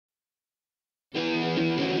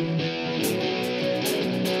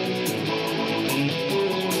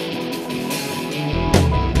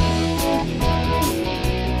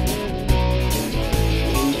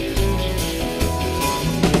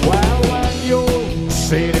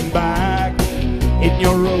sitting back in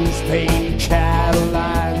your rose-painted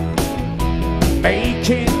Cadillac,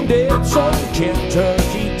 making dips on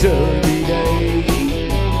Kentucky Derby Day.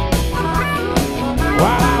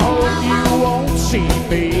 Well, I hope you won't see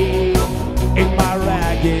me in my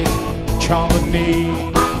ragged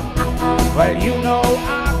company. Well, you know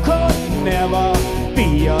I could never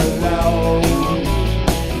be alone.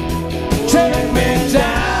 Take me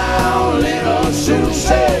down, little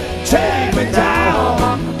Susie, take me down.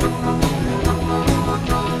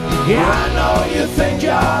 Yeah, I know you think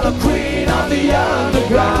you're the queen of the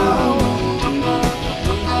underground,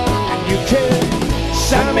 and you can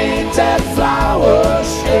send me dead flowers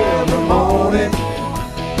every morning.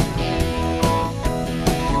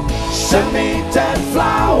 Send me dead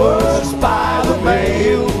flowers by the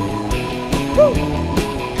mail.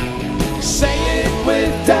 Say it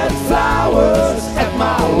with dead flowers at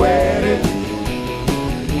my wedding.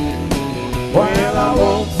 Well, I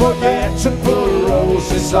won't forget to put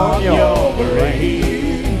roses on your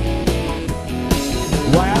grave.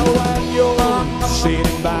 Well, when you're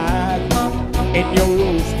sitting back in your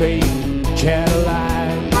rose-painted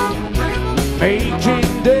Cadillac,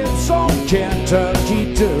 making dips on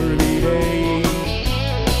Kentucky Derby Day.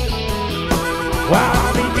 Well,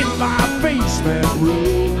 I'm in my basement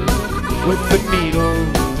room with the needle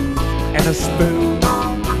and a spoon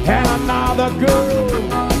and another girl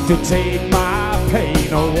to take my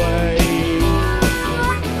pain away.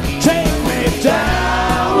 Take me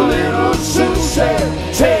down, little Susie,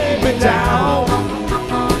 take me down.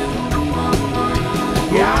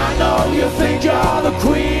 Yeah, I know you think you're the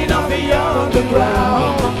queen of the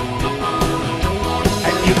underground,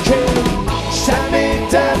 and you can send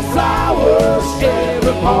me dead flowers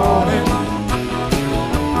every morning.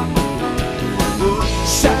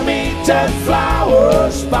 Send me dead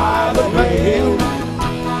flowers by the mail.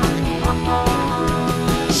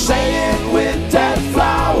 Say it with dead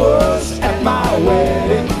flowers at my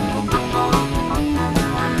wedding.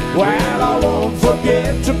 Well, I won't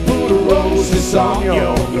forget to put roses on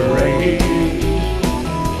your grave.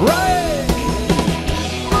 Right.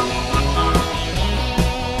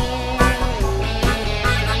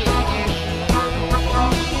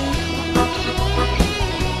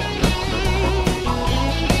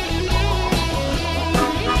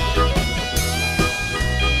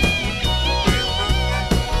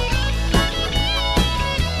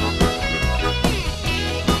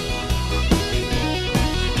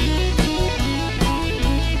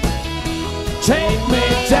 Take me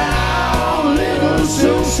down, little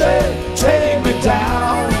Susie, take me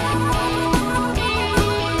down.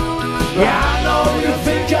 Yeah, I know you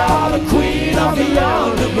think you're the queen of the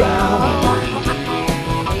underground,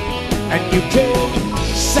 and you can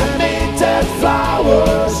send me dead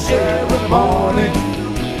flowers every morning.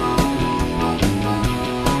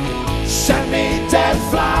 Send me dead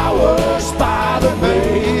flowers by the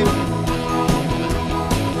mail.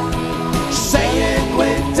 Say it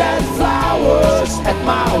with dead flowers at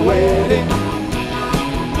my wedding.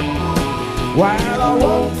 Well, I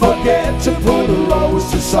won't forget to put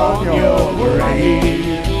roses on your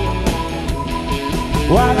grave.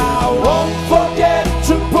 Well, I won't forget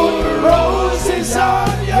to put roses on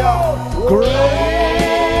your grave.